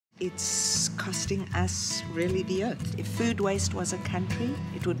it's costing us really the earth. If food waste was a country,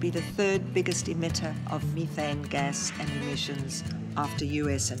 it would be the third biggest emitter of methane gas and emissions after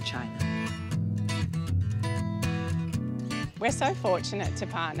US and China. We're so fortunate to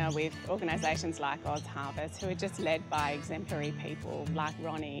partner with organisations like OzHarvest, who are just led by exemplary people like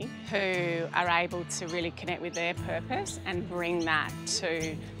Ronni, who are able to really connect with their purpose and bring that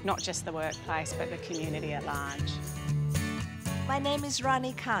to not just the workplace but the community at large. My name is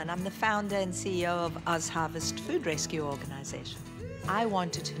Ronni Kahn. I'm the founder and CEO of OzHarvest Food Rescue Organisation. I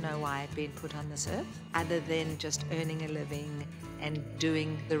wanted to know why I'd been put on this earth, other than just earning a living and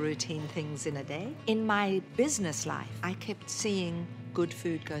doing the routine things in a day. In my business life, I kept seeing good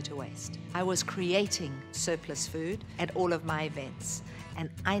food go to waste. I was creating surplus food at all of my events, and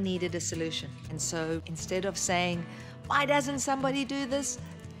I needed a solution. And so instead of saying, why doesn't somebody do this?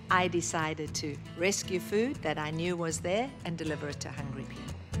 I decided to rescue food that I knew was there and deliver it to hungry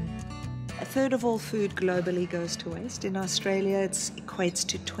people. A third of all food globally goes to waste. In Australia, it equates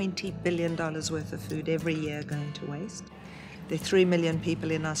to $20 billion worth of food every year going to waste. There are 3 million people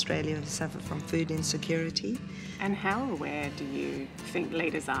in Australia who suffer from food insecurity. And how aware do you think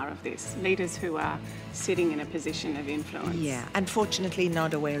leaders are of this? Leaders who are sitting in a position of influence? Yeah, unfortunately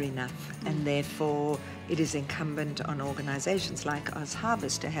not aware enough. And therefore, it is incumbent on organisations like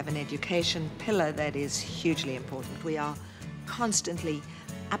OzHarvest to have an education pillar that is hugely important. We are constantly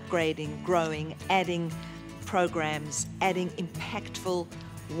upgrading, growing, adding programs, adding impactful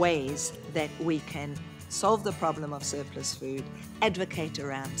ways that we can solve the problem of surplus food, advocate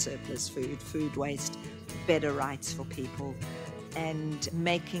around surplus food, food waste, better rights for people, and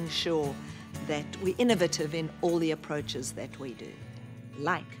making sure that we're innovative in all the approaches that we do,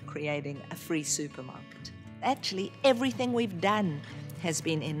 like creating a free supermarket. Actually, everything we've done has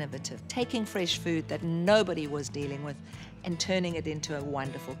been innovative, taking fresh food that nobody was dealing with and turning it into a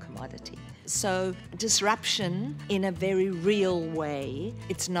wonderful commodity. So disruption in a very real way.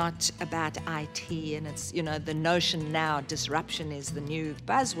 It's not about IT, and it's, you know, the notion now disruption is the new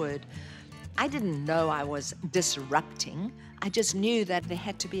buzzword. I didn't know I was disrupting. I just knew that there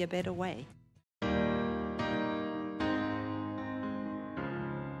had to be a better way.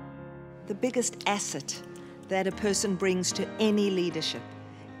 The biggest asset that a person brings to any leadership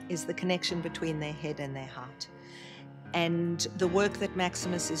is the connection between their head and their heart. And the work that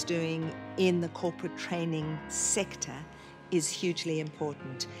Maximus is doing in the corporate training sector is hugely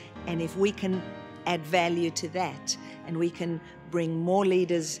important. And if we can add value to that, and we can bring more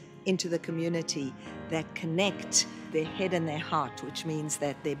leaders into the community that connect their head and their heart, which means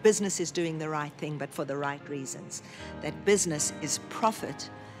that their business is doing the right thing, but for the right reasons. That business is profit,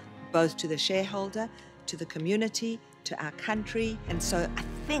 both to the shareholder, to the community, to our country. And so I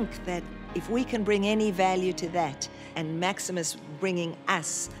think that if we can bring any value to that, and Maximus bringing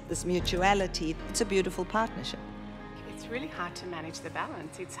us this mutuality, it's a beautiful partnership. It's really hard to manage the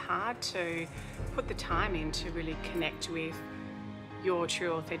balance. It's hard to put the time in to really connect with your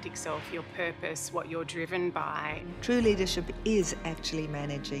true authentic self, your purpose, what you're driven by. True leadership is actually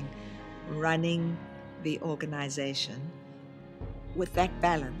managing, running the organization with that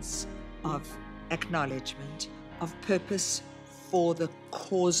balance of acknowledgement, of purpose for the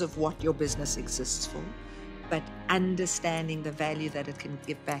cause of what your business exists for, but understanding the value that it can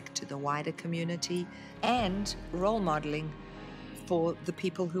give back to the wider community, and role modeling for the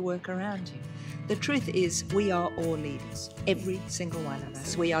people who work around you. The truth is, we are all leaders, every single one of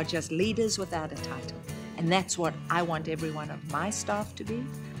us. We are just leaders without a title. And that's what I want every one of my staff to be.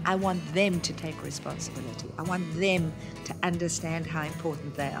 I want them to take responsibility. I want them to understand how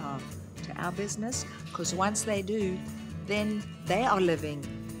important they are to our business, because once they do, then they are living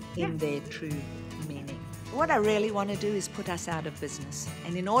in their true meaning. What I really want to do is put us out of business.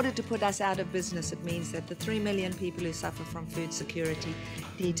 And in order to put us out of business, it means that the 3 million people who suffer from food security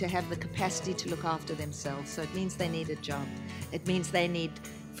need to have the capacity to look after themselves. So it means they need a job. It means they need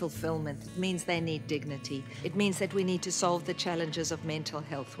fulfillment. It means they need dignity. It means that we need to solve the challenges of mental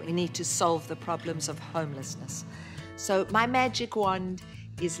health. We need to solve the problems of homelessness. So my magic wand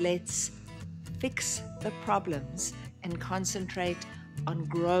is, let's fix the problems and concentrate on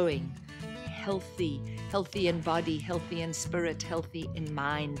growing healthy in body, healthy in spirit, healthy in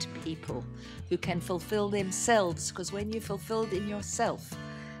mind people who can fulfill themselves, because when you're fulfilled in yourself,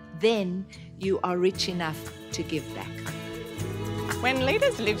 then you are rich enough to give back. When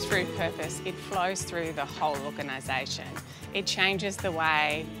leaders live through purpose, it flows through the whole organisation. It changes the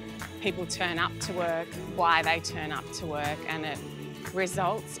way people turn up to work, why they turn up to work, and it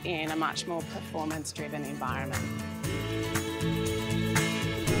results in a much more performance-driven environment.